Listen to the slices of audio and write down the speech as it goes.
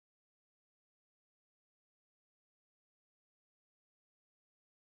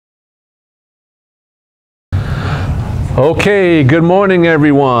Okay, good morning,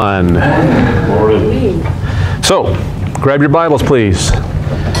 everyone. Morning. So, grab your Bibles, please,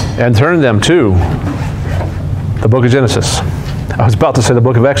 and turn them to the book of Genesis. I was about to say the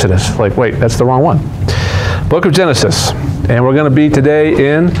book of Exodus. Like, wait, that's the wrong one. Book of Genesis. And we're going to be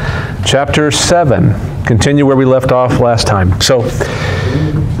today in chapter 7. Continue where we left off last time. So,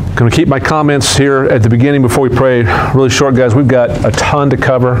 I'm going to keep my comments here at the beginning before we pray really short, guys. We've got a ton to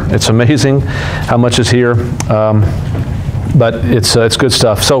cover. It's amazing how much is here, but it's good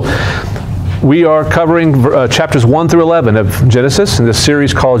stuff. So we are covering chapters 1 through 11 of Genesis in this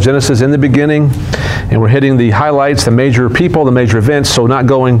series called Genesis in the Beginning, and we're hitting the highlights, the major people, the major events, so not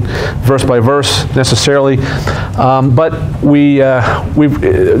going verse by verse necessarily, but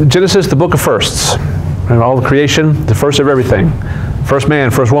Genesis, the book of firsts, and all the creation, the first of everything. First man,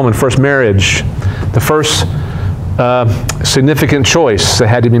 first woman, first marriage, the first significant choice that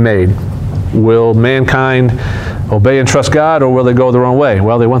had to be made. Will mankind obey and trust God, or will they go their own way?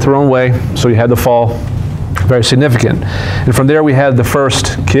 Well, they went their own way, so you had the fall. Very significant. And from there we had the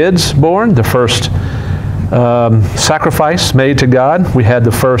first kids born, the first sacrifice made to God. We had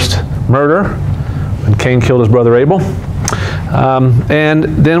the first murder when Cain killed his brother Abel. And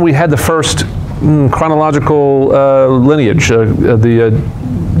then we had the first chronological lineage, the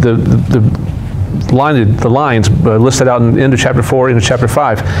lines listed out into chapter 4, into chapter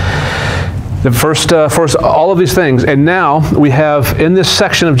 5. The first all of these things, and now we have in this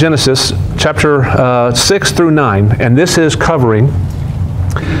section of Genesis, chapter 6 through 9, and this is covering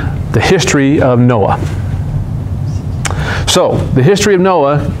the history of Noah. So, the history of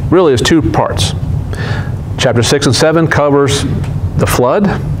Noah really is two parts. Chapter 6 and 7 covers the flood.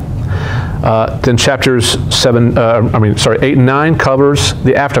 Then chapters 8 and 9 covers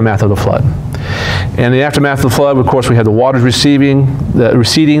the aftermath of the flood. And the aftermath of the flood, of course, we had the waters receding,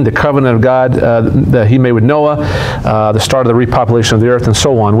 the covenant of God that He made with Noah, the start of the repopulation of the earth, and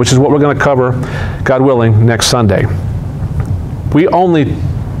so on, which is what we're going to cover, God willing, next Sunday. We only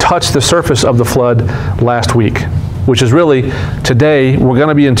touched the surface of the flood last week, which is really, today, we're going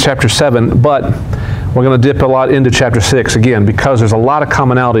to be in chapter 7, but we're going to dip a lot into chapter 6 again, because there's a lot of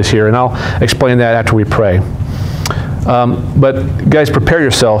commonalities here, and I'll explain that after we pray. But guys, prepare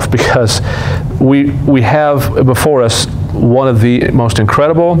yourself, because we have before us one of the most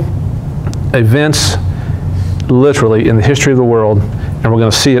incredible events, literally, in the history of the world, and we're going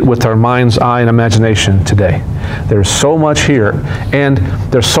to see it with our mind's eye and imagination today. There's so much here, and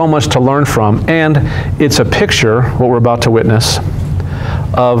there's so much to learn from, and it's a picture, what we're about to witness,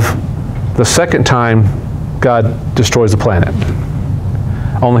 of the second time God destroys the planet.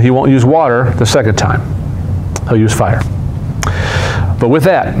 Only He won't use water the second time. He'll use fire. But with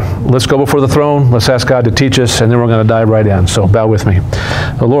that, let's go before the throne. Let's ask God to teach us, and then we're going to dive right in. So bow with me.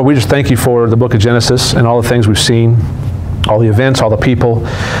 Lord, we just thank You for the book of Genesis and all the things we've seen, all the events, all the people.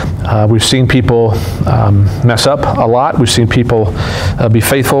 We've seen people mess up a lot. We've seen people be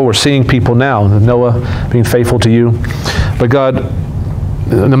faithful. We're seeing people now, Noah being faithful to You. But God,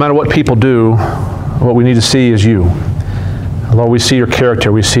 no matter what people do, what we need to see is You. Lord, we see Your character.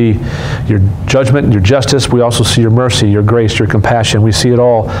 We see Your judgment and Your justice. We also see Your mercy, Your grace, Your compassion. We see it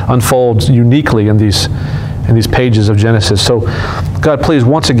all unfold uniquely in these pages of Genesis. So, God, please,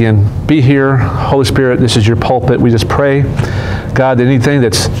 once again, be here. Holy Spirit, this is Your pulpit. We just pray, God, that anything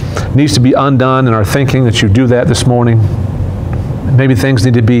that needs to be undone in our thinking, that You do that this morning. Maybe things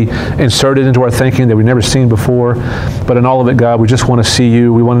need to be inserted into our thinking that we've never seen before. But in all of it, God, we just want to see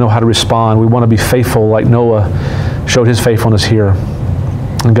You. We want to know how to respond. We want to be faithful like Noah showed his faithfulness here.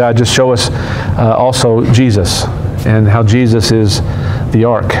 And God, just show us also Jesus, and how Jesus is the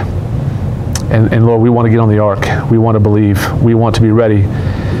ark. And Lord, we want to get on the ark. We want to believe. We want to be ready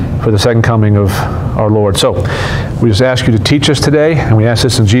for the second coming of our Lord. So we just ask You to teach us today, and we ask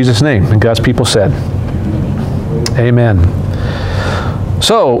this in Jesus' name. And God's people said, amen.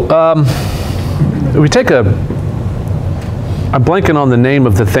 So, we take I'm blanking on the name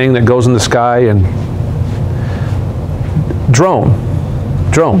of the thing that goes in the sky, and drone,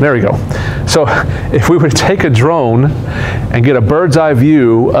 there we go. So, if we were to take a drone and get a bird's eye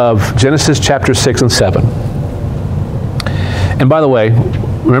view of Genesis chapter 6 and 7. And by the way,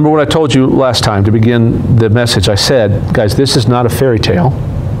 remember what I told you last time to begin the message? I said, guys, this is not a fairy tale.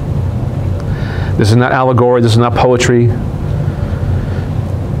 This is not allegory. This is not poetry.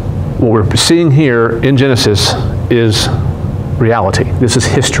 What we're seeing here in Genesis is reality. This is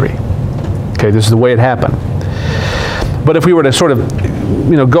history. Okay, this is the way it happened. But if we were to sort of,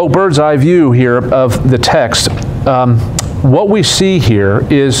 go bird's eye view here of the text, what we see here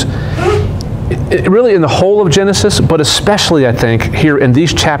is really in the whole of Genesis, but especially, I think, here in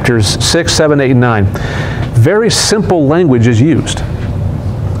these chapters 6, 7, 8, and 9, very simple language is used.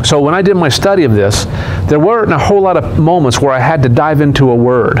 So when I did my study of this, there weren't a whole lot of moments where I had to dive into a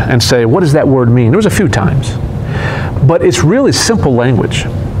word and say, what does that word mean? There was a few times. But it's really simple language.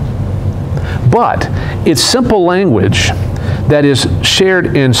 But it's simple language that is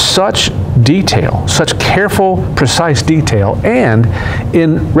shared in such detail, such careful, precise detail, and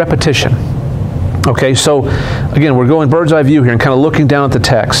in repetition. Okay, so again, we're going bird's eye view here and kind of looking down at the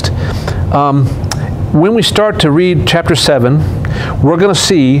text. When we start to read chapter 7, we're going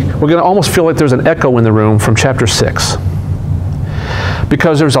to almost feel like there's an echo in the room from chapter 6.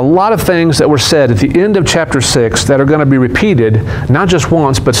 Because there's a lot of things that were said at the end of chapter 6 that are going to be repeated, not just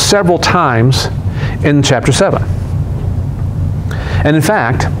once, but several times in chapter 7. And in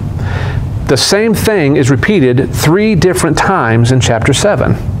fact, the same thing is repeated 3 different times in chapter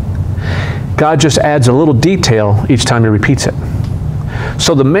 7. God just adds a little detail each time he repeats it.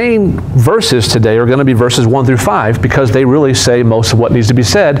 So the main verses today are going to be verses 1 through 5 because they really say most of what needs to be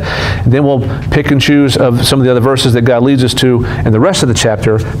said. And then we'll pick and choose of some of the other verses that God leads us to in the rest of the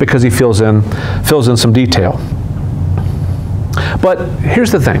chapter because he fills in some detail. But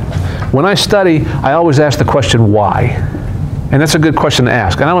here's the thing. When I study, I always ask the question, why? And that's a good question to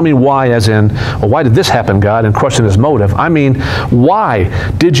ask. And I don't mean why as in, well, why did this happen, God? And question his motive. I mean, why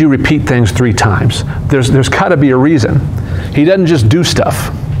did you repeat things 3 times? There's got to be a reason. He doesn't just do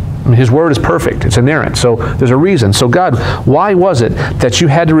stuff. I mean, his word is perfect. It's inerrant. So there's a reason. So God, why was it that you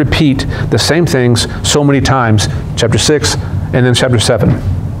had to repeat the same things so many times, chapter 6 and then chapter 7?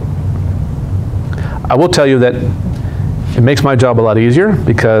 I will tell you that it makes my job a lot easier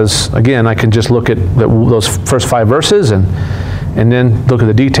because, again, I can just look at those first 5 verses and then look at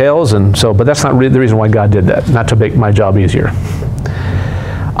the details. But that's not really the reason why God did that, not to make my job easier.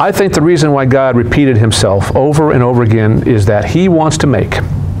 I think the reason why God repeated himself over and over again is that he wants to make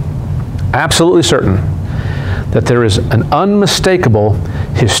absolutely certain that there is an unmistakable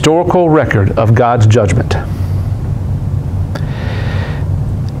historical record of God's judgment.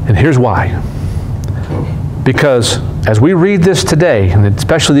 And here's why. Because as we read this today, and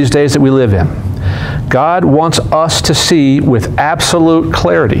especially these days that we live in, God wants us to see with absolute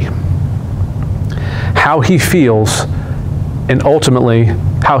clarity how he feels and ultimately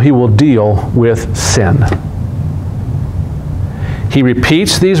how he will deal with sin. He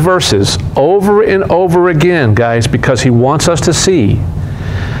repeats these verses over and over again, guys, because he wants us to see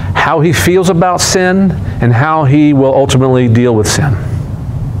how he feels about sin and how he will ultimately deal with sin.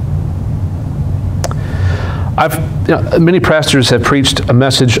 Many pastors have preached a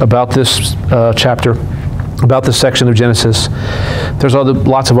message about this chapter, about this section of Genesis. There's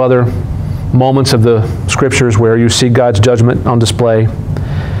lots of other moments of the scriptures where you see God's judgment on display.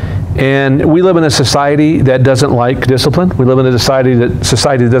 And we live in a society that doesn't like discipline. We live in a society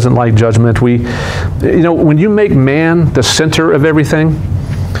that doesn't like judgment. When you make man the center of everything,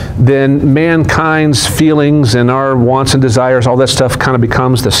 then mankind's feelings and our wants and desires, all that stuff kind of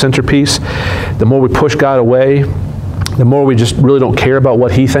becomes the centerpiece. The more we push God away, the more we just really don't care about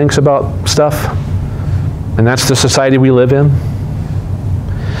what he thinks about stuff. And that's the society we live in.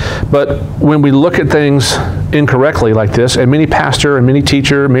 But when we look at things incorrectly like this, and many pastor and many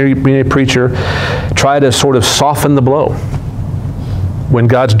teacher, many preacher try to sort of soften the blow when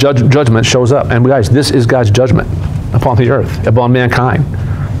God's judgment shows up. And guys, this is God's judgment upon the earth, upon mankind.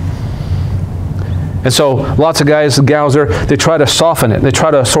 And so lots of guys and gals, they try to soften it. They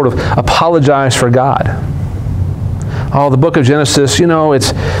try to sort of apologize for God. Oh, the book of Genesis,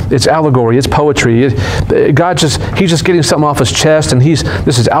 it's allegory, it's poetry. He's just getting something off his chest, and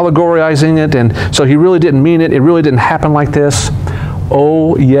this is allegorizing it, and so he really didn't mean it. It really didn't happen like this.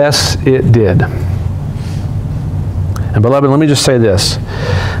 Oh, yes, it did. And beloved, let me just say this.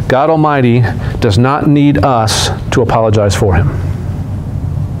 God Almighty does not need us to apologize for him.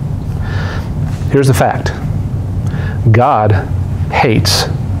 Here's the fact. God hates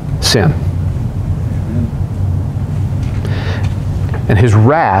sin. And his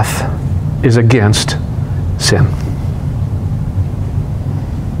wrath is against sin.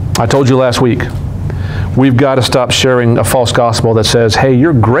 I told you last week, we've got to stop sharing a false gospel that says, hey,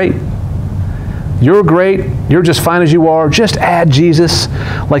 you're great. You're great. You're just fine as you are. Just add Jesus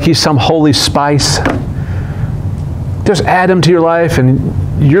like he's some holy spice. Just add him to your life and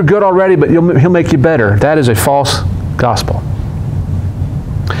you're good already, but he'll make you better. That is a false gospel.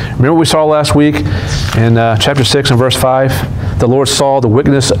 Remember what we saw last week in chapter 6 and verse 5? The Lord saw the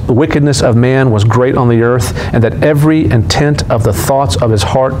wickedness of man was great on the earth, and that every intent of the thoughts of his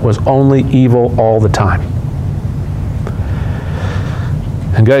heart was only evil all the time.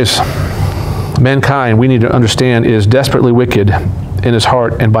 And guys, Mankind, we need to understand, is desperately wicked in his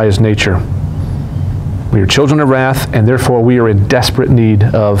heart and by his nature. We are children of wrath, and therefore we are in desperate need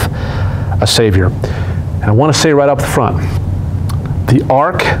of a Savior. And I want to say right up front, the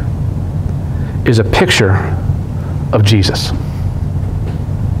ark is a picture of Jesus.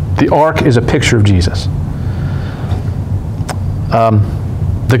 The ark is a picture of Jesus.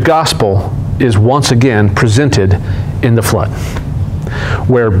 The gospel is once again presented in the flood,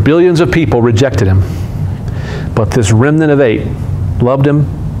 where billions of people rejected him, but this remnant of 8 loved him,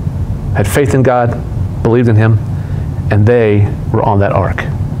 had faith in God, believed in him, and they were on that ark.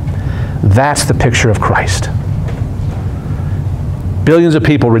 That's the picture of Christ. Billions of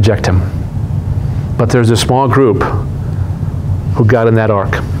people reject him, but there's a small group who got in that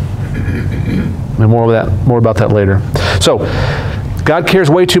ark. And more about that later. So, God cares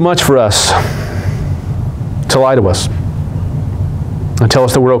way too much for us to lie to us and tell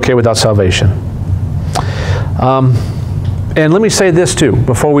us that we're okay without salvation. And let me say this too,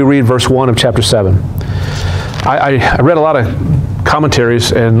 before we read verse 1 of chapter 7. I read a lot of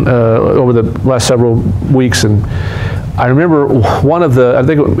commentaries and over the last several weeks, and I remember one of the, I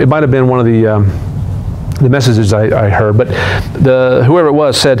think it might have been one of the messages I heard, but whoever it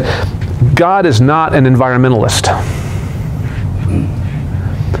was said, God is not an environmentalist.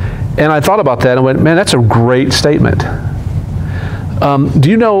 And I thought about that and went, man, that's a great statement. Do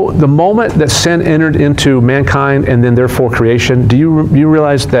you know the moment that sin entered into mankind and then therefore creation, do you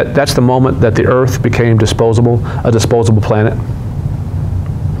realize that that's the moment that the earth became disposable, a disposable planet?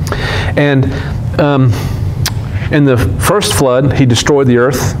 And in the first flood, he destroyed the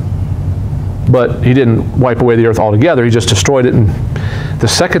earth, but he didn't wipe away the earth altogether. He just destroyed it. And the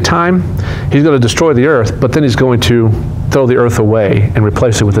second time, he's going to destroy the earth, but then he's going to throw the earth away and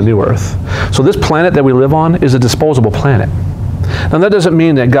replace it with a new earth. So this planet that we live on is a disposable planet. Now that doesn't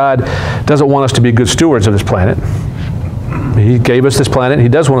mean that God doesn't want us to be good stewards of this planet. He gave us this planet. He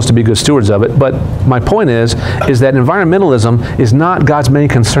does want us to be good stewards of it. But my point is that environmentalism is not God's main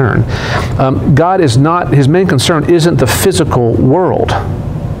concern. His main concern isn't the physical world.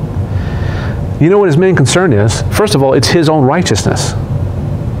 You know what his main concern is? First of all, it's his own righteousness.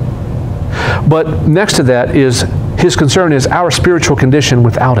 But next to that is his concern is our spiritual condition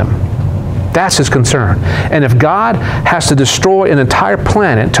without him. That's his concern. And if God has to destroy an entire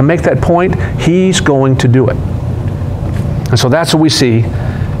planet to make that point, he's going to do it. And so that's what we see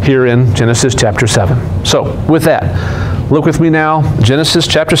here in Genesis chapter 7. So with that, look with me now, Genesis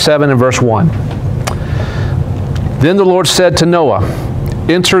chapter 7 and verse 1. Then the Lord said to Noah,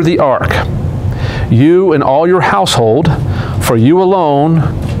 "Enter the ark, you and all your household, for you alone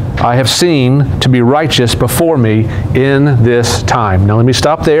I have seen to be righteous before me in this time." Now let me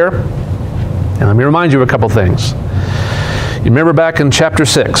stop there, and let me remind you of a couple things. You remember back in chapter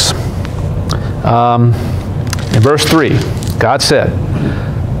 6, in verse 3, God said,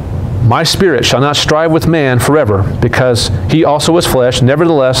 "My spirit shall not strive with man forever, because he also is flesh.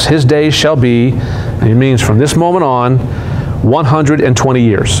 Nevertheless, his days shall be," and it means from this moment on, 120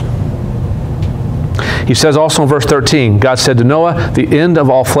 years. He says also in verse 13, God said to Noah, "The end of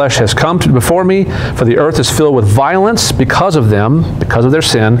all flesh has come before me, for the earth is filled with violence because of them, because of their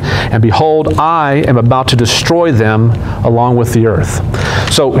sin, and behold, I am about to destroy them along with the earth."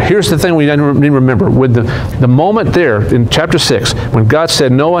 So here's the thing we need to remember. With the moment there in chapter 6, when God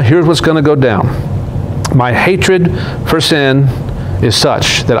said, "Noah, here's what's going to go down. My hatred for sin is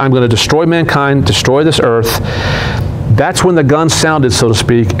such that I'm going to destroy mankind, destroy this earth." That's when the gun sounded, so to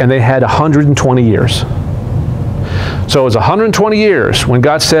speak, and they had 120 years. So it was 120 years when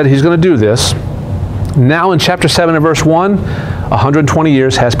God said he's going to do this. Now in chapter 7 and verse 1, 120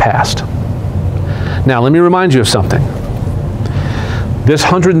 years has passed. Now let me remind you of something. This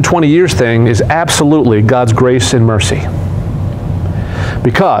 120 years thing is absolutely God's grace and mercy.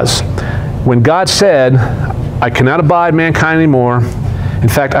 Because when God said, "I cannot abide mankind anymore. In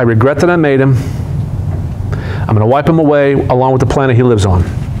fact, I regret that I made him. I'm going to wipe him away along with the planet he lives on."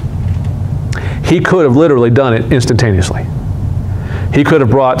 He could have literally done it instantaneously. He could have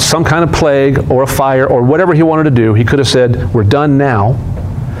brought some kind of plague or a fire or whatever he wanted to do. He could have said, "We're done now."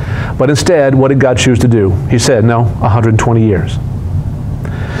 But instead, what did God choose to do? He said, "No, 120 years."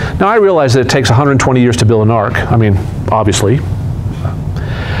 Now I realize that it takes 120 years to build an ark. I mean, obviously.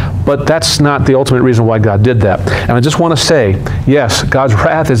 But that's not the ultimate reason why God did that. And I just want to say, yes, God's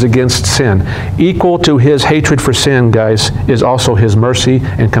wrath is against sin. Equal to his hatred for sin, guys, is also his mercy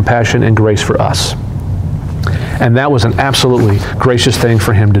and compassion and grace for us. And that was an absolutely gracious thing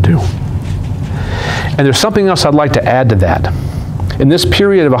for him to do. And there's something else I'd like to add to that. In this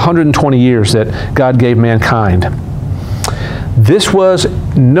period of 120 years that God gave mankind, this was,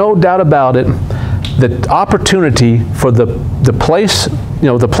 no doubt about it, the opportunity for the place,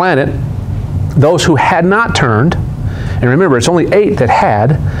 the planet, those who had not turned, and remember, it's only 8 that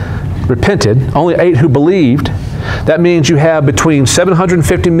had repented, only 8 who believed. That means you have between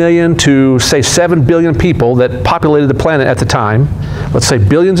 750 million to, say, 7 billion people that populated the planet at the time. Let's say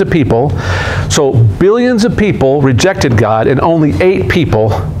billions of people. So billions of people rejected God, and only 8 people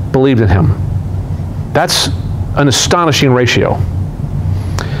believed in Him. That's an astonishing ratio.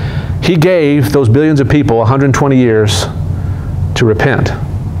 He gave those billions of people 120 years to repent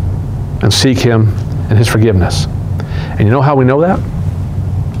and seek Him and His forgiveness. And you know how we know that?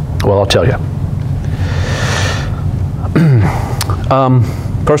 Well, I'll tell you.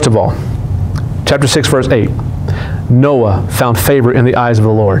 First of all, chapter 6, verse 8. Noah found favor in the eyes of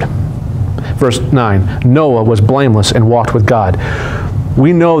the Lord. Verse 9. Noah was blameless and walked with God.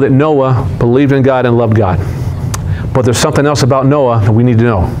 We know that Noah believed in God and loved God. But there's something else about Noah that we need to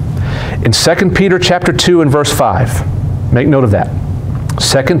know. In 2 Peter chapter 2 and verse 5, make note of that.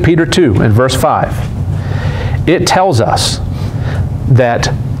 2 Peter 2 and verse 5, it tells us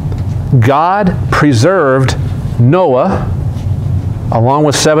that God preserved Noah along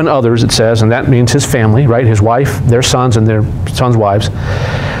with 7 others, it says, and that means his family, right? His wife, their sons, and their sons' wives.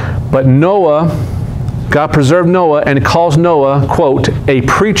 But Noah, God preserved Noah, and calls Noah, quote, a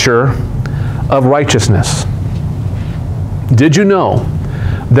preacher of righteousness. Did you know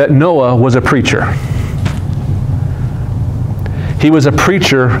that Noah was a preacher? He was a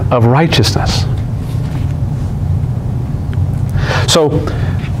preacher of righteousness. So,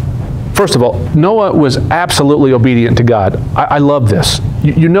 first of all, Noah was absolutely obedient to God. I love this.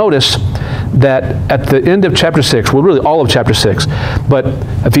 You notice that at the end of chapter 6, well, really all of chapter 6, but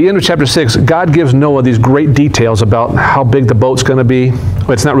at the end of chapter 6, God gives Noah these great details about how big the boat's going to be.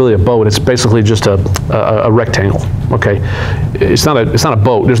 Well, it's not really a boat. It's basically just a rectangle, okay? It's not a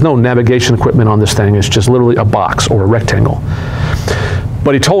boat. There's no navigation equipment on this thing. It's just literally a box or a rectangle.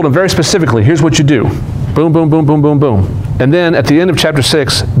 But he told him very specifically, here's what you do. Boom, boom, boom, boom, boom, boom. And then at the end of chapter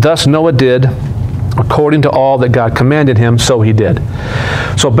 6, thus Noah did according to all that God commanded him, so he did.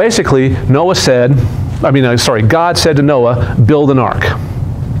 So basically, God said to Noah, build an ark.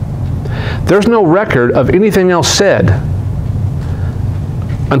 There's no record of anything else said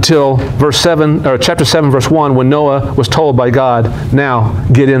until chapter 7, verse 1, when Noah was told by God, now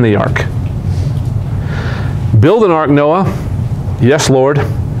get in the ark. Build an ark, Noah. Yes, Lord.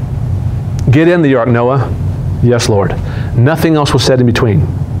 Get in the ark, Noah. Yes, Lord. Nothing else was said in between.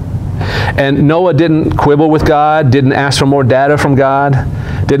 And Noah didn't quibble with God, didn't ask for more data from God,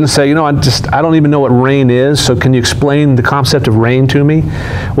 didn't say, I don't even know what rain is, so can you explain the concept of rain to me?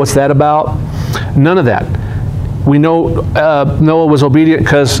 What's that about? None of that. We know Noah was obedient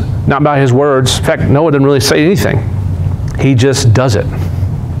because, not by his words. In fact, Noah didn't really say anything. He just does it.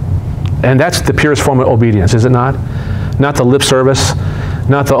 And that's the purest form of obedience, is it not? Not the lip service.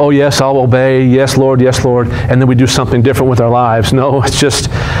 Not the, oh yes, I'll obey, yes Lord, and then we do something different with our lives. No, it's just,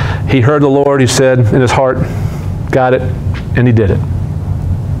 he heard the Lord, he said in his heart, got it, and he did it.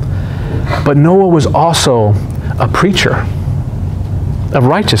 But Noah was also a preacher of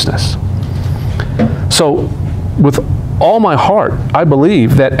righteousness. So, with all my heart, I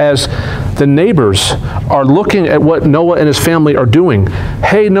believe that as the neighbors are looking at what Noah and his family are doing,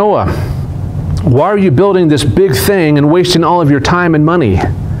 hey Noah, why are you building this big thing and wasting all of your time and money?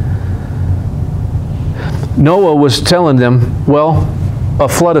 Noah was telling them, well, a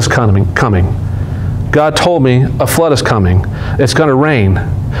flood is coming. God told me a flood is coming. It's going to rain.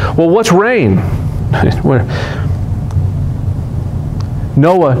 Well, what's rain?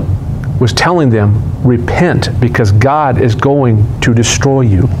 Noah was telling them, repent because God is going to destroy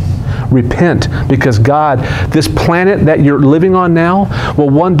you. Repent because God, this planet that you're living on now, will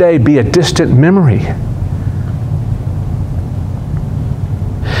one day be a distant memory.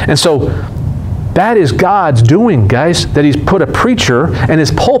 And so that is God's doing, guys, that He's put a preacher and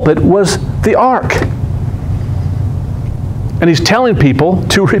his pulpit was the ark. And He's telling people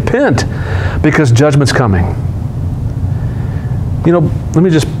to repent because judgment's coming. Let me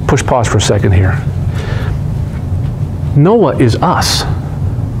just push pause for a second here. Noah is us.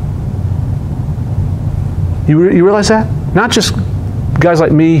 You realize that? Not just guys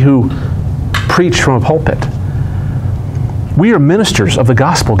like me who preach from a pulpit. We are ministers of the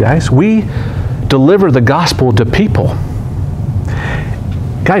gospel, guys. We deliver the gospel to people.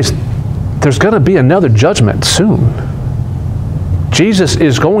 Guys, there's going to be another judgment soon. Jesus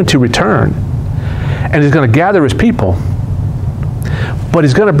is going to return, and He's going to gather His people. But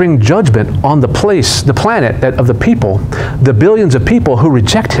He's going to bring judgment on the planet of the people, the billions of people who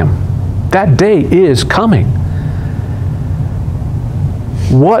reject Him. That day is coming.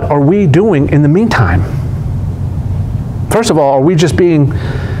 what are we doing in the meantime? First of all, are we just being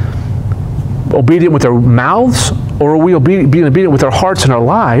obedient with our mouths, or are we being obedient with our hearts and our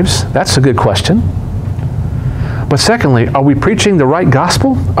lives? That's a good question. But secondly, are we preaching the right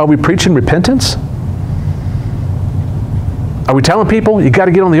gospel? Are we preaching repentance? Are we telling people, you got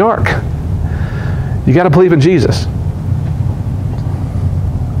to get on the ark? You got to believe in Jesus.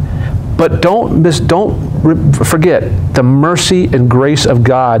 But don't forget the mercy and grace of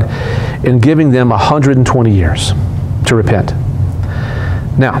God in giving them 120 years to repent.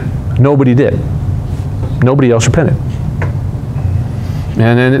 Now, nobody did. Nobody else repented.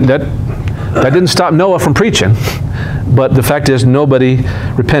 And that didn't stop Noah from preaching, but the fact is nobody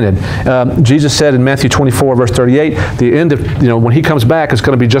repented. Jesus said in Matthew 24, verse 38, the end of, when he comes back, it's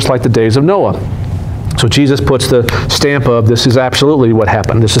going to be just like the days of Noah. So Jesus puts the stamp of this is absolutely what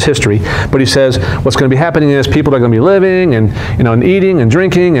happened. This is history. But he says what's going to be happening is people are going to be living and, and eating and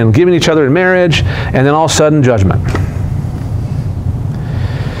drinking and giving each other in marriage, and then all of a sudden judgment.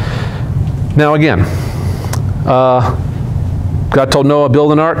 Now again, God told Noah,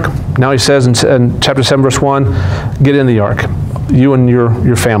 build an ark. Now he says in chapter 7, verse 1, get in the ark, you and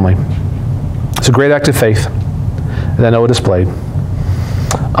your family. It's a great act of faith that Noah displayed.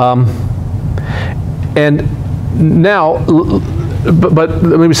 And now, but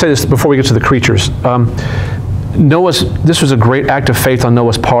let me say this before we get to the creatures. This was a great act of faith on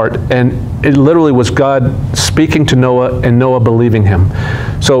Noah's part, and it literally was God speaking to Noah and Noah believing him.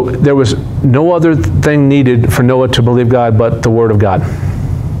 So there was no other thing needed for Noah to believe God but the Word of God.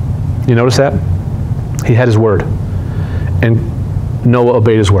 You notice that? He had his Word, and Noah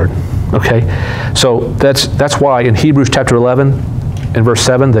obeyed his Word. Okay? So that's why in Hebrews chapter 11, in verse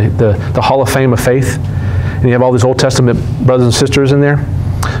 7, the Hall of Fame of Faith, and you have all these Old Testament brothers and sisters in there.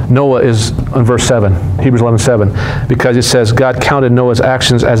 Noah is in verse 7, Hebrews 11:7, because it says God counted Noah's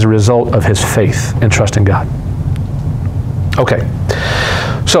actions as a result of his faith and trust in God. Okay,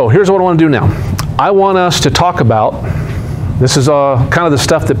 so here's what I want to do now. I want us to talk about, this is kind of the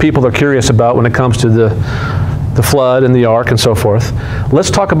stuff that people are curious about when it comes to the flood and the ark and so forth. Let's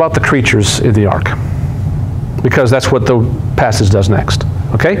talk about the creatures in the ark, because that's what the passage does next.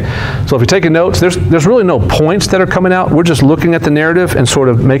 Okay? So if you're taking notes, there's really no points that are coming out. We're just looking at the narrative and sort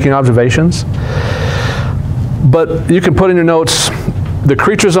of making observations. But you can put in your notes the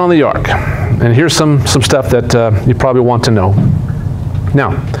creatures on the ark. And here's some stuff that you probably want to know.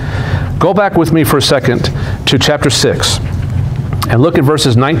 Now, go back with me for a second to chapter 6 and look at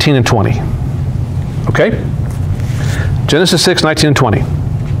verses 19 and 20. Okay? Genesis 6, 19 and 20.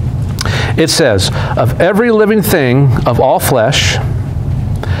 It says, of every living thing of all flesh,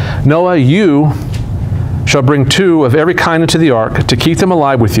 Noah, you shall bring 2 of every kind into the ark to keep them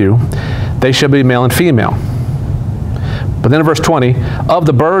alive with you. They shall be male and female. But then in verse 20, of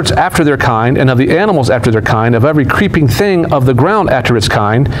the birds after their kind, and of the animals after their kind, of every creeping thing of the ground after its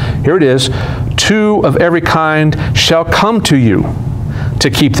kind, here it is, 2 of every kind shall come to you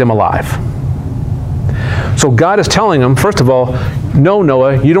to keep them alive. So God is telling them, first of all, no,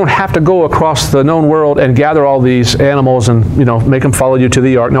 Noah, you don't have to go across the known world and gather all these animals and make them follow you to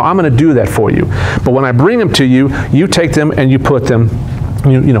the ark. No, I'm going to do that for you. But when I bring them to you, you take them and you put them,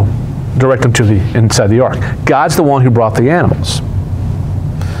 direct them to inside the ark. God's the one who brought the animals.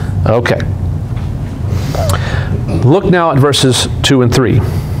 Okay. Look now at verses 2 and 3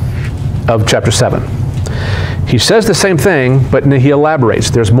 of chapter 7. He says the same thing, but he elaborates.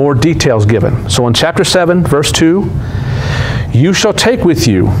 There's more details given. So in chapter 7, verse 2, you shall take with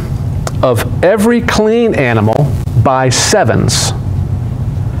you of every clean animal by 7s,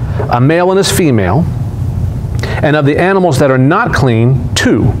 a male and his female, and of the animals that are not clean,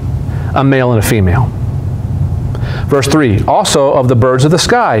 2, a male and a female. Verse 3, also of the birds of the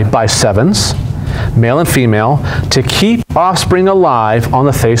sky by 7s, male and female, to keep offspring alive on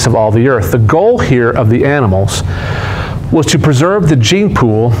the face of all the earth. The goal here of the animals was to preserve the gene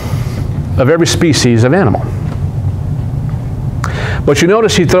pool of every species of animal. But you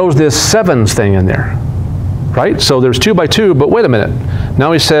notice he throws this 7s thing in there, right? So there's 2 by 2, but wait a minute.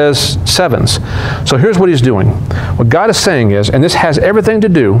 Now he says 7s. So here's what he's doing. What God is saying is, and this has everything to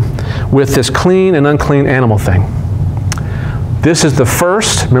do with this clean and unclean animal thing. This is the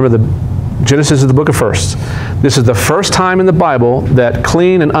first, remember Genesis is the book of firsts. This is the first time in the Bible that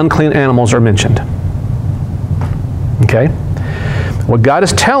clean and unclean animals are mentioned. Okay? What God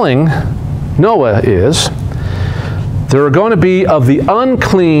is telling Noah is, there are going to be of the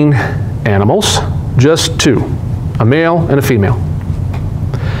unclean animals, just 2, a male and a female.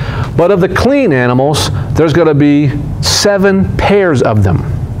 But of the clean animals, there's going to be 7 pairs of them.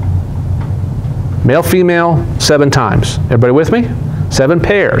 Male, female, 7 times. Everybody with me? 7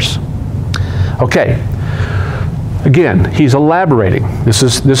 pairs. Okay. Again, he's elaborating. This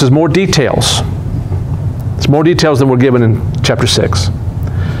is more details. It's more details than we're given in chapter 6.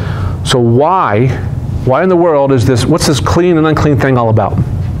 So why in the world is this, what's this clean and unclean thing all about?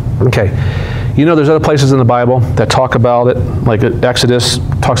 Okay. You know, there's other places in the Bible that talk about it, like Exodus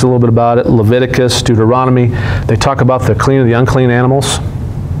talks a little bit about it, Leviticus, Deuteronomy. They talk about the clean and the unclean animals.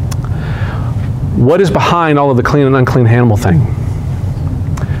 What is behind all of the clean and unclean animal thing?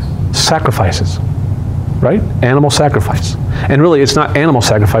 Sacrifices, right? Animal sacrifice. And really, it's not animal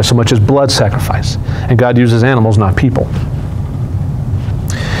sacrifice so much as blood sacrifice. And God uses animals, not people.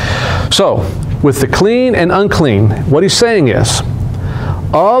 So, with the clean and unclean, what he's saying is,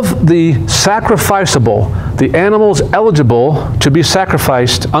 of the sacrificable, the animals eligible to be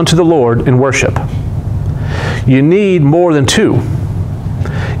sacrificed unto the Lord in worship, you need more than 2.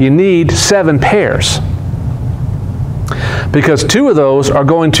 You need 7 pairs. Because 2 of those are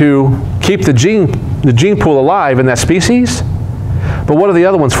going to keep the gene pool alive in that species. But what are the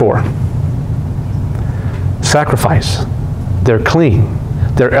other ones for? Sacrifice. They're clean.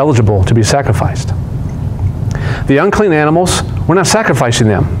 They're eligible to be sacrificed. The unclean animals, we're not sacrificing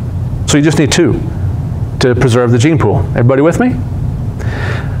them. So you just need 2 to preserve the gene pool. Everybody with me?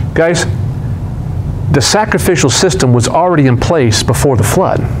 Guys, the sacrificial system was already in place before the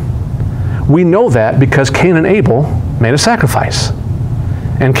flood. We know that because Cain and Abel made a sacrifice.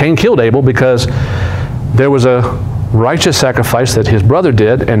 And Cain killed Abel because there was a righteous sacrifice that his brother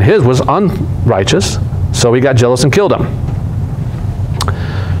did, and his was unrighteous, so he got jealous and killed him.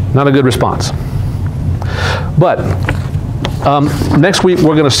 Not a good response. But next week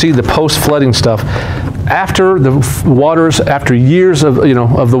we're going to see the post-flooding stuff. After the waters, after years of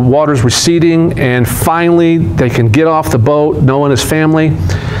the waters receding, and finally they can get off the boat, Noah and his family.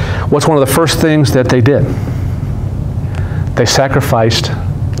 What's one of the first things that they did? They sacrificed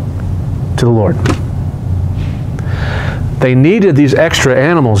to the Lord. They needed these extra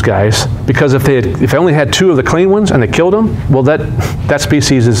animals, guys, because if they only had 2 of the clean ones and they killed them, well, that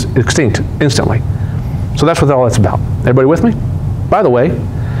species is extinct instantly. So that's what all that's about. Everybody with me? By the way,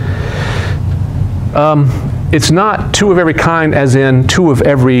 it's not 2 of every kind as in 2 of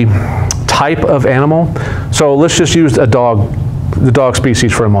every type of animal. So let's just use the dog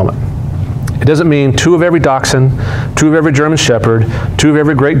species for a moment. It doesn't mean 2 of every dachshund, 2 of every German Shepherd, 2 of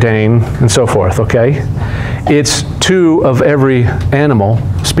every Great Dane, and so forth, okay? It's 2 of every animal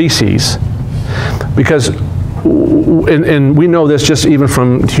species. Because, and we know this just even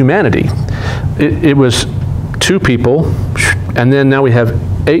from humanity, it was 2 people, and then now we have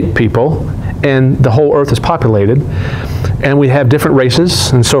 8 people, and the whole earth is populated, and we have different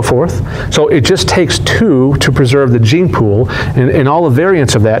races and so forth. So it just takes 2 to preserve the gene pool, and all the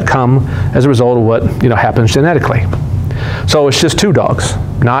variants of that come as a result of what happens genetically. So it's just 2 dogs,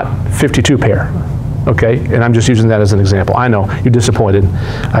 not 52 pair. Okay, and I'm just using that as an example. I know you're disappointed.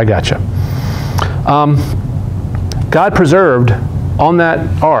 I gotcha. God preserved on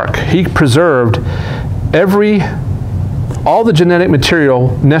that ark. He preserved all the genetic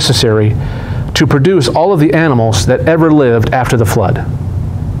material necessary to produce all of the animals that ever lived after the flood.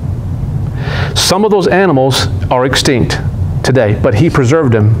 Some of those animals are extinct today, but he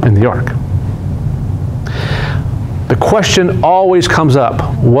preserved them in the ark. The question always comes up,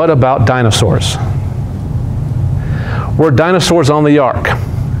 what about dinosaurs? Were dinosaurs on the ark?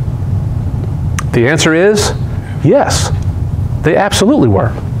 The answer is yes, they absolutely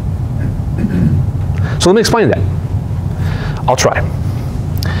were. So let me explain that. I'll try.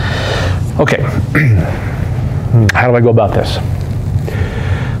 Okay, how do I go about this?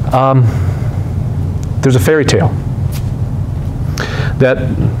 There's a fairy tale that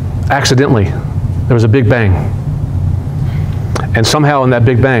accidentally, there was a big bang. And somehow in that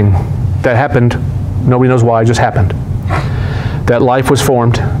big bang, that happened, nobody knows why, it just happened. That life was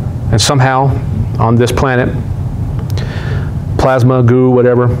formed, and somehow on this planet, plasma, goo,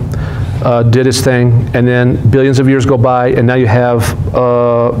 whatever, did its thing, and then billions of years go by, and now you have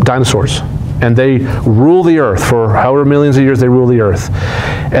dinosaurs. And they rule the earth for however millions of years they rule the earth.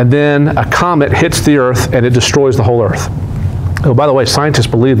 And then a comet hits the earth, and it destroys the whole earth. Oh, by the way, scientists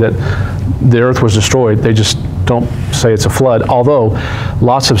believe that the earth was destroyed. They just don't say it's a flood, although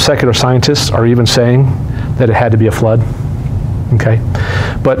lots of secular scientists are even saying that it had to be a flood. Okay?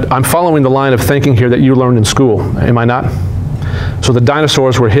 But I'm following the line of thinking here that you learned in school, am I not? So the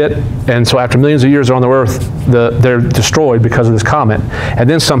dinosaurs were hit, and so after millions of years on the earth, they're destroyed because of this comet. And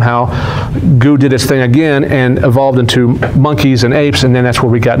then somehow, goo did its thing again and evolved into monkeys and apes, and then that's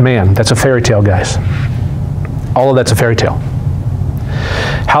where we got man. That's a fairy tale, guys. All of that's a fairy tale.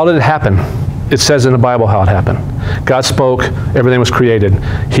 How did it happen? it says in the Bible how it happened. God spoke, everything was created.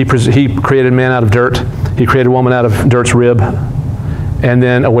 He created man out of dirt. He created woman out of dirt's rib. And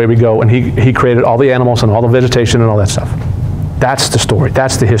then away we go. And he created all the animals and all the vegetation and all that stuff. That's the story.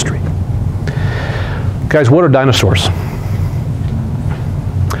 That's the history. Guys, what are dinosaurs?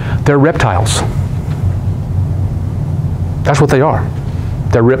 They're reptiles. That's what they are.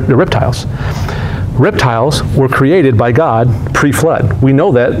 They're reptiles. Reptiles were created by God pre-flood. We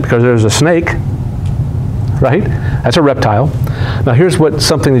know that because there's a snake, right? That's a reptile. Now here's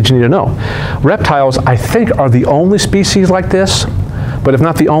something that you need to know. Reptiles, I think, are the only species like this, but if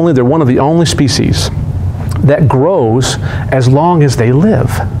not the only, they're one of the only species that grows as long as they live.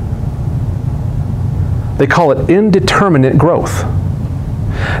 They call it indeterminate growth.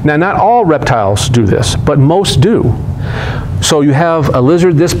 Now, not all reptiles do this, but most do. So you have a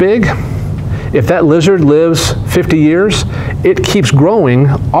lizard this big. If that lizard lives 50 years, it keeps growing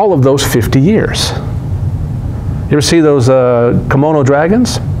all of those 50 years. You ever see those Komodo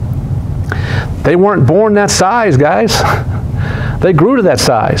dragons? They weren't born that size, guys. They grew to that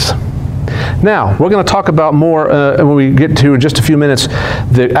size. Now, we're going to talk about more when we get to, in just a few minutes,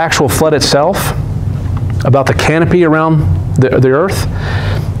 the actual flood itself, about the canopy around the earth.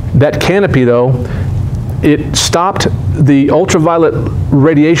 That canopy, though, it stopped the ultraviolet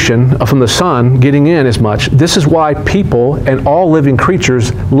radiation from the sun getting in as much. This is why people and all living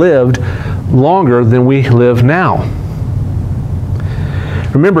creatures lived longer than we live now.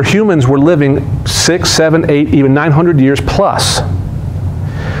 Remember, humans were living 6, 7, 8, even 900 years plus.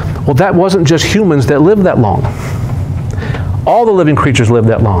 Well, that wasn't just humans that lived that long. All the living creatures lived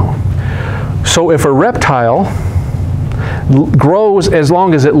that long. So if a reptile grows as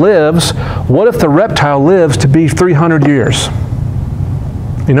long as it lives, what if the reptile lives to be 300 years?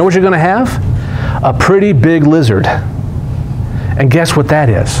 You know what you're going to have? A pretty big lizard. And guess what that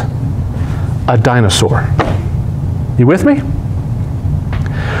is? A dinosaur. You with me?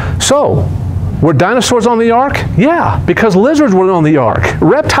 So, were dinosaurs on the ark? Yeah, because lizards were on the ark.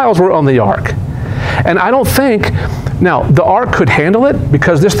 Reptiles were on the ark. And I don't think, now, the ark could handle it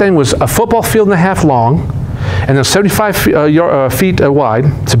because this thing was a football field and a half long and then 75 feet wide.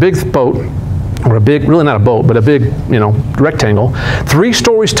 It's a big boat, or a big, really not a boat, but a big, rectangle, 3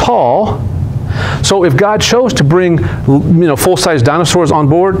 stories tall. So if God chose to bring, full-size dinosaurs on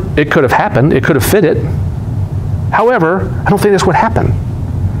board, it could have happened. It could have fit it. However, I don't think that's what happened.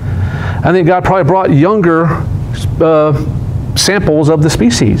 I think God probably brought younger samples of the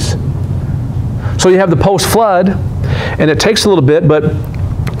species. So you have the post-flood, and it takes a little bit, but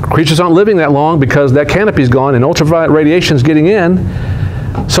creatures aren't living that long because that canopy's gone and ultraviolet radiation is getting in.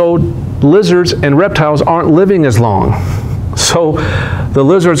 So lizards and reptiles aren't living as long. So the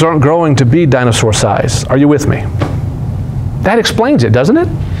lizards aren't growing to be dinosaur size. Are you with me? That explains it, doesn't it?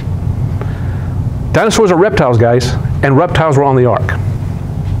 Dinosaurs are reptiles, guys, and reptiles were on the ark.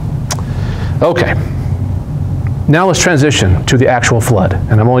 Okay. Now let's transition to the actual flood.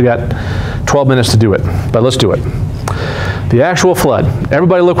 And I've only got 12 minutes to do it, but let's do it. The actual flood.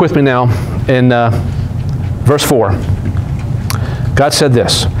 Everybody look with me now in verse 4. God said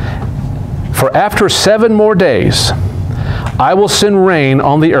this, "For after 7 more days, I will send rain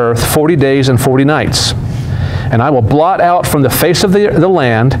on the earth 40 days and 40 nights. And I will blot out from the face of the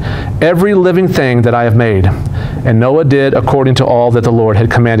land every living thing that I have made." And Noah did according to all that the Lord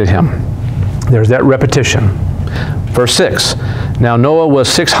had commanded him. There's that repetition. Verse 6, "Now Noah was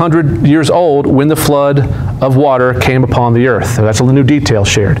 600 years old when the flood of water came upon the earth." So that's a new detail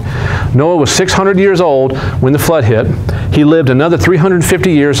shared. Noah was 600 years old when the flood hit. He lived another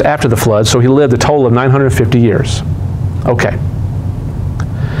 350 years after the flood, so he lived a total of 950 years. Okay.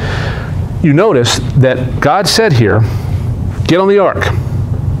 You notice that God said here, get on the ark.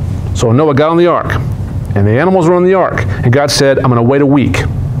 So Noah got on the ark, and the animals were on the ark. And God said, I'm going to wait a week.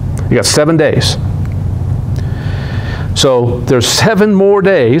 You got 7 days. So there's 7 more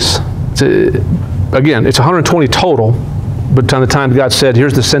days. Again, it's 120 total. By the time God said,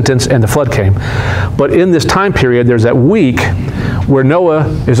 here's the sentence, and the flood came. But in this time period, there's that week where Noah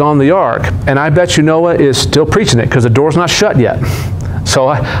is on the ark. And I bet you Noah is still preaching it because the door's not shut yet. So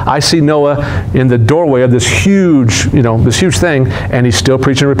I see Noah in the doorway of this huge, this huge thing, and he's still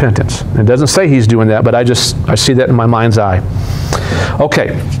preaching repentance. It doesn't say he's doing that, but I see that in my mind's eye.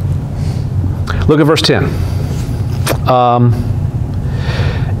 Okay. Look at verse 10.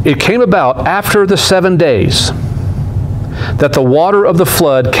 It came about after the 7 days that the water of the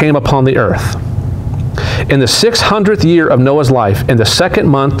flood came upon the earth. In the 600th year of Noah's life, in the 2nd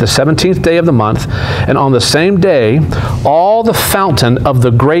month, the 17th day of the month, and on the same day, all the fountain of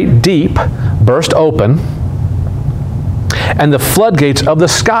the great deep burst open, and the floodgates of the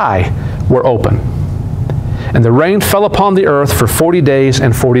sky were open. And the rain fell upon the earth for 40 days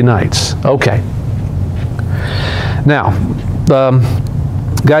and 40 nights. Okay. Now,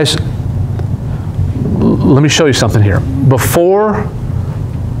 guys, let me show you something here. Before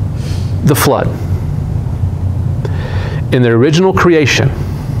the flood, in the original creation,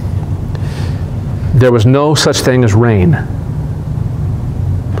 there was no such thing as rain.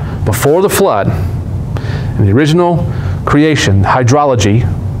 Before the flood, in the original creation, hydrology,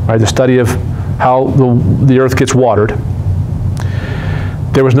 right, the study of how the earth gets watered,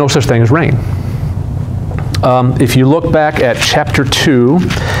 there was no such thing as rain. If you look back at chapter 2,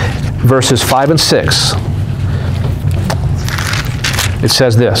 verses 5 and 6, it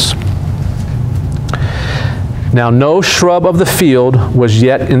says this. Now no shrub of the field was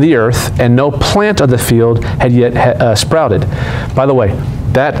yet in the earth, and no plant of the field had yet sprouted. By the way,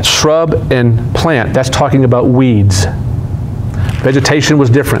 that shrub and plant, that's talking about weeds. Vegetation was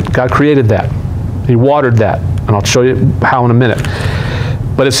different. God created that. He watered that, and I'll show you how in a minute.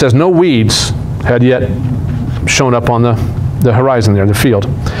 But it says no weeds had yet shown up on the horizon there, the field.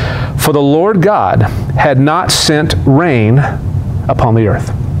 For the Lord God had not sent rain upon the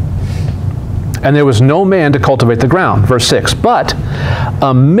earth, and there was no man to cultivate the ground. Verse 6, but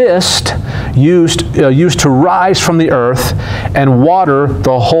a mist used to rise from the earth and water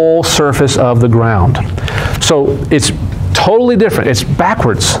the whole surface of the ground. So it's totally different. It's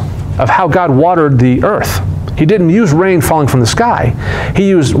backwards of how God watered the earth. He didn't use rain falling from the sky. He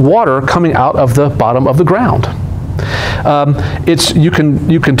used water coming out of the bottom of the ground. You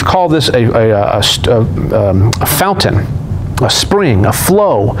can call this a fountain, a spring, a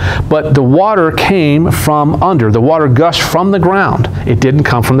flow, but the water came from under. The water gushed from the ground. It didn't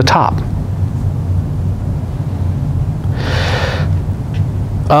come from the top.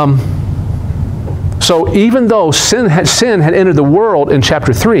 So even though sin had entered the world in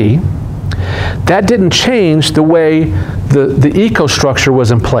chapter 3, that didn't change the way the ecostructure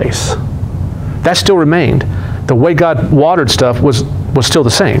was in place. That still remained. The way God watered stuff was still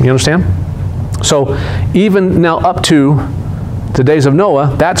the same. You understand? So even now up to the days of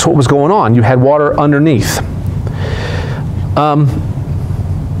Noah, that's what was going on. You had water underneath.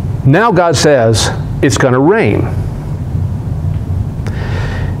 Now God says it's going to rain.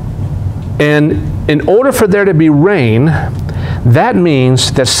 And in order for there to be rain, that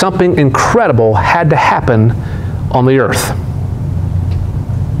means that something incredible had to happen on the earth.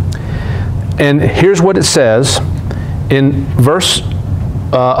 And here's what it says. In verse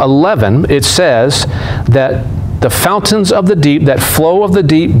 11, it says that the fountains of the deep, that flow of the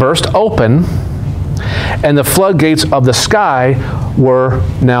deep, burst open, and the floodgates of the sky were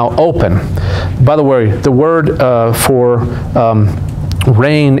now open. By the way, the word for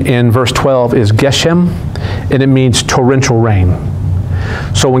rain in verse 12 is geshem, and it means torrential rain.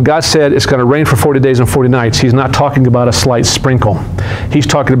 So when God said it's going to rain for 40 days and 40 nights, he's not talking about a slight sprinkle. He's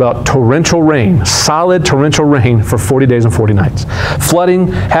talking about torrential rain, solid torrential rain for 40 days and 40 nights. Flooding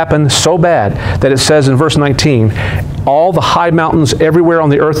happened so bad that it says in verse 19, all the high mountains everywhere on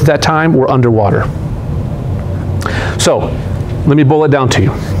the earth at that time were underwater. So let me boil it down to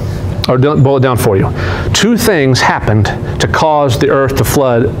you, or boil it down for you. Two things happened to cause the earth to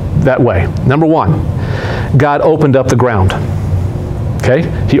flood that way. Number one, God opened up the ground. Okay?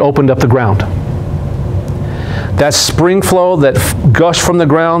 He opened up the ground. That spring flow that gushed from the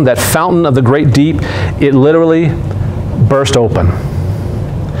ground, that fountain of the great deep, it literally burst open.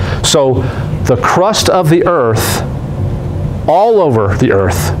 So the crust of the earth, all over the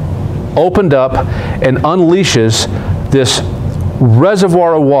earth, opened up and unleashes this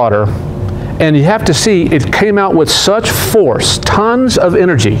reservoir of water. And you have to see, it came out with such force. Tons of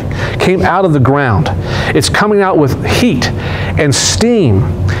energy came out of the ground. It's coming out with heat and steam,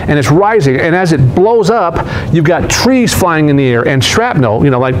 and it's rising. And as it blows up, you've got trees flying in the air and shrapnel,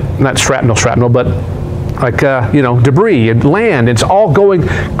 like, not shrapnel, but like, debris and land. It's all going,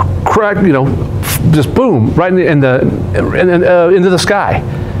 just boom, right into the sky.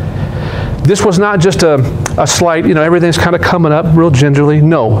 This was not just a slight, everything's kind of coming up real gingerly.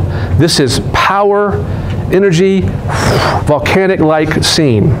 No, this is power, energy, volcanic-like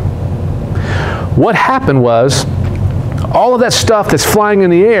scene. What happened was, all of that stuff that's flying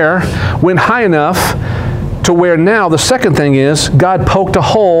in the air went high enough to where now the second thing is, God poked a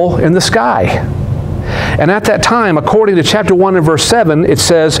hole in the sky. And at that time, according to chapter 1 and verse 7, it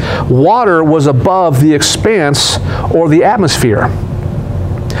says, water was above the expanse or the atmosphere.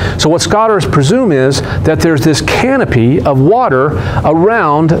 So what scholars presume is that there's this canopy of water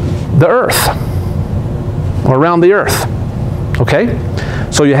around the earth, or around the earth. Okay?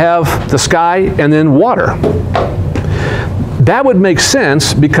 So you have the sky and then water. That would make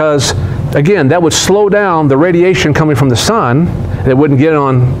sense because Again, that would slow down the radiation coming from the sun. It wouldn't get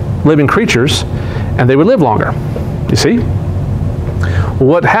on living creatures, and they would live longer. You see? Well,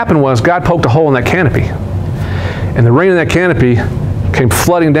 what happened was God poked a hole in that canopy, and the rain in that canopy came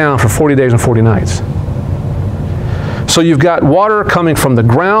flooding down for 40 days and 40 nights. So you've got water coming from the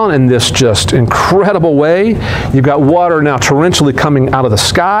ground in this just incredible way. You've got water now torrentially coming out of the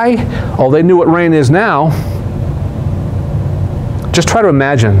sky. Oh, they knew what rain is now. Just try to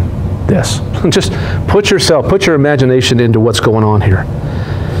imagine this. Just put your imagination into what's going on here.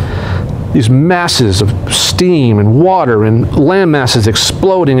 These masses of steam and water and land masses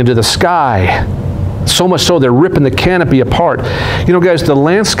exploding into the sky. So much so they're ripping the canopy apart. You know, guys, the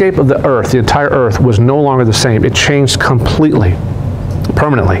landscape of the earth, the entire earth, was no longer the same. It changed completely,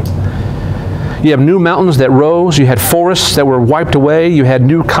 permanently. You have new mountains that rose. You had forests that were wiped away. You had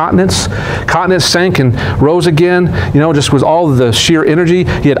new continents. Continents sank and rose again. You know, just with all of the sheer energy.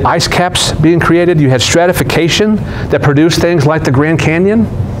 You had ice caps being created. You had stratification that produced things like the Grand Canyon.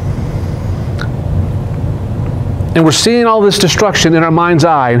 And we're seeing all this destruction in our mind's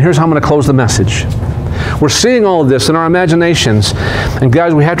eye. And here's how I'm going to close the message. We're seeing all of this in our imaginations. And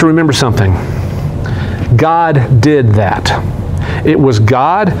guys, we have to remember something. God did that. It was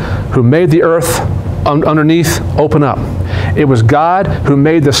God who made the earth underneath open up. It was God who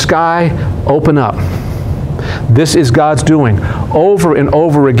made the sky open up. This is God's doing. Over and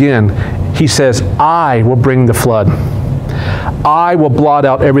over again, He says, I will bring the flood. I will blot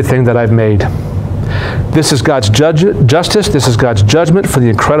out everything that I've made. This is God's justice. This is God's judgment for the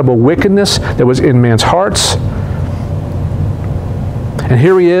incredible wickedness that was in man's hearts. And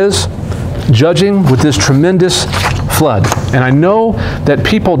here He is, judging with this tremendous flood. And I know that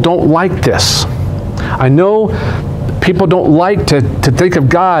people don't like this. I know people don't like to think of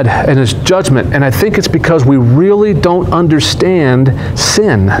God and His judgment. And I think it's because we really don't understand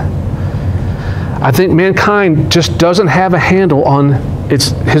sin. I think mankind just doesn't have a handle on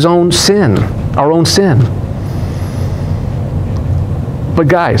his own sin. Our own sin. But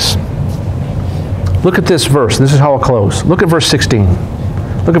guys, look at this verse. This is how I'll close. Look at verse 16.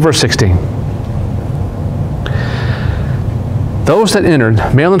 Look at verse 16. Those that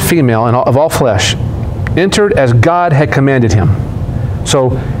entered, male and female, and of all flesh, entered as God had commanded him.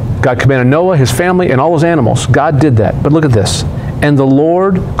 So God commanded Noah, his family, and all those animals. God did that. But look at this. And the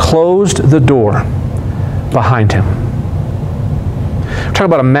Lord closed the door behind him. We're talking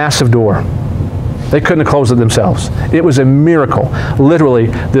about a massive door. They couldn't have closed it themselves. It was a miracle. Literally,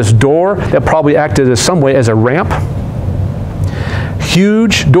 this door that probably acted as some way as a ramp,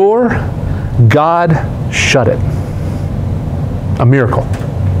 huge door, God shut it. A miracle.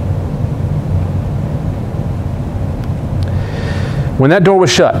 When that door was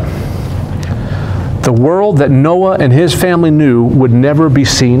shut, the world that Noah and his family knew would never be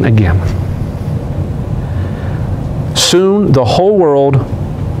seen again. Soon, the whole world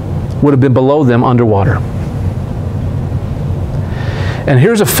would have been below them underwater. And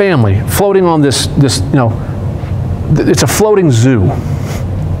here's a family floating on this, you know, it's a floating zoo.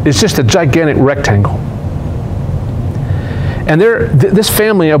 It's just a gigantic rectangle. And this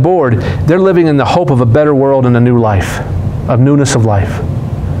family aboard, they're living in the hope of a better world and a new life, of newness of life.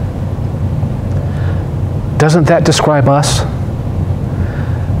 Doesn't that describe us?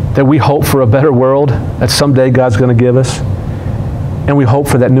 That we hope for a better world that someday God's going to give us? And we hope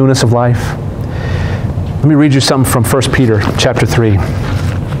for that newness of life. Let me read you something from 1 Peter chapter 3.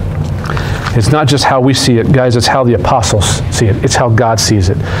 It's not just how we see it, guys, it's how the apostles see it. It's how God sees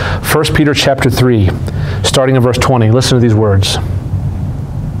it. 1 Peter chapter 3, starting in verse 20. Listen to these words.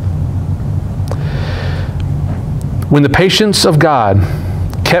 When the patience of God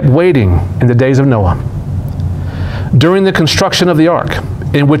kept waiting in the days of Noah, during the construction of the ark,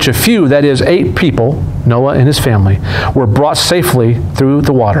 in which a few, that is 8 people, Noah and his family, were brought safely through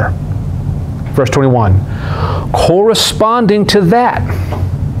the water. Verse 21. Corresponding to that.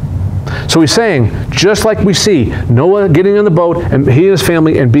 So he's saying, just like we see Noah getting on the boat and he and his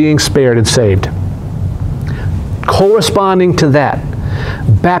family and being spared and saved. Corresponding to that,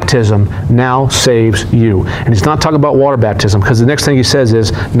 baptism now saves you. And he's not talking about water baptism, because the next thing he says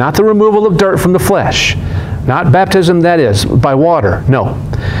is, not the removal of dirt from the flesh. Not baptism, that is, by water. No.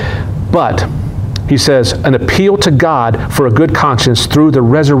 But, he says, an appeal to God for a good conscience through the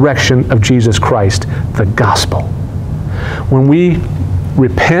resurrection of Jesus Christ, the gospel. When we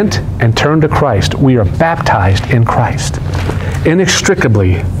repent and turn to Christ, we are baptized in Christ.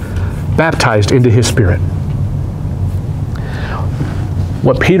 Inextricably baptized into His Spirit.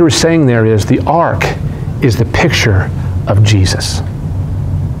 What Peter is saying there is the ark is the picture of Jesus.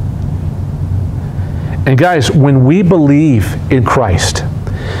 And guys, when we believe in Christ,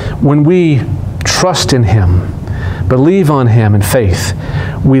 When we trust in Him, believe on Him in faith,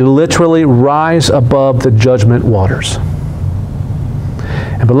 we literally rise above the judgment waters.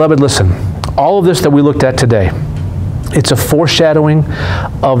 And beloved, listen, all of this that we looked at today, it's a foreshadowing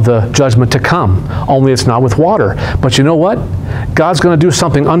of the judgment to come, only it's not with water. But you know what? God's going to do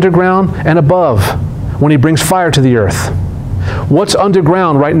something underground and above when He brings fire to the earth. What's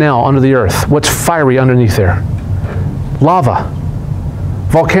underground right now under the earth? What's fiery underneath there? Lava.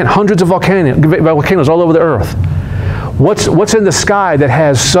 Hundreds of volcanoes all over the earth. What's in the sky that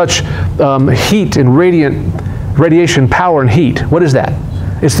has such heat and radiation power and heat? What is that?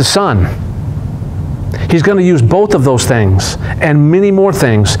 It's the sun. He's going to use both of those things and many more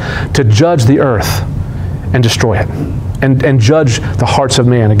things to judge the earth and destroy it and judge the hearts of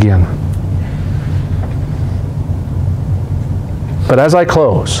man again. But as I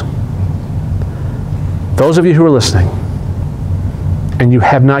close, those of you who are listening and you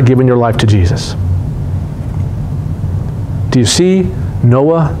have not given your life to Jesus, do you see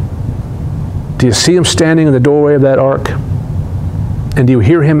Noah? Do you see him standing in the doorway of that ark? And do you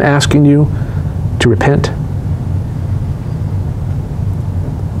hear him asking you to repent?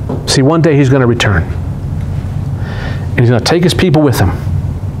 See, one day he's going to return. And he's going to take his people with him.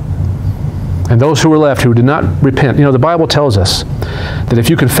 And those who are left who did not repent. You know, the Bible tells us that if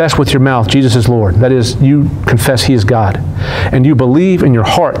you confess with your mouth Jesus is Lord, that is, you confess He is God, and you believe in your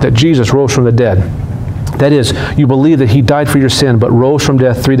heart that Jesus rose from the dead, that is, you believe that He died for your sin but rose from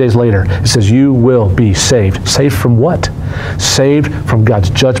death 3 days later, it says you will be saved. Saved from what? Saved from God's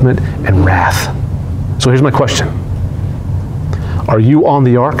judgment and wrath. So here's my question. Are you on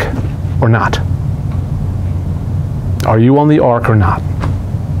the ark or not? Are you on the ark or not?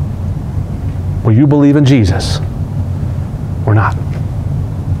 Will you believe in Jesus or not?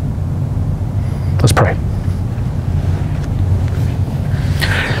 Let's pray.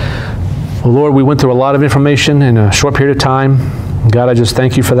 Well, Lord, we went through a lot of information in a short period of time. God, I just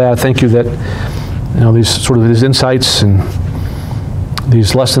thank you for that. Thank you that, you know, these insights and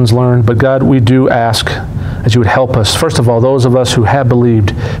these lessons learned. But God, we do ask that you would help us. First of all, those of us who have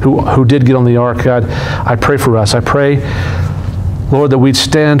believed, who did get on the ark, God, I pray for us. I pray, Lord, that we'd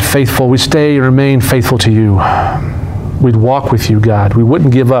stand faithful. We'd stay and remain faithful to you. We'd walk with you, God. We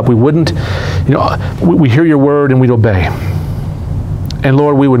wouldn't give up. We wouldn't, you know, we hear your word and we'd obey. And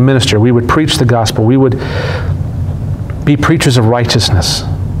Lord, we would minister. We would preach the gospel. We would be preachers of righteousness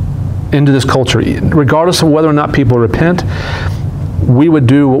into this culture. Regardless of whether or not people repent, we would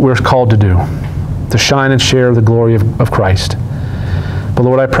do what we're called to do, to shine and share the glory of Christ. But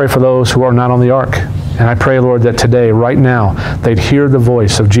Lord, I pray for those who are not on the ark. And I pray, Lord, that today, right now, they'd hear the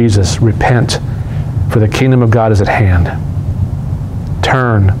voice of Jesus, repent, for the kingdom of God is at hand.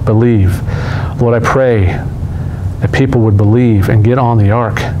 Turn, believe. Lord, I pray that people would believe and get on the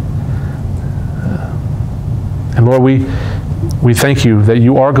ark. And Lord, we thank you that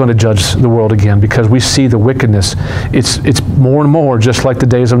you are going to judge the world again, because we see the wickedness. It's more and more just like the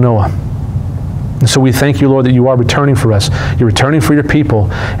days of Noah. And so we thank you, Lord, that you are returning for us. You're returning for your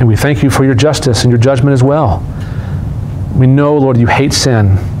people, and we thank you for your justice and your judgment as well. We know, Lord, you hate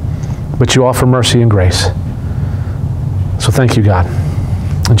sin, but you offer mercy and grace. So thank you, God.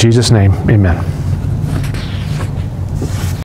 In Jesus' name, amen.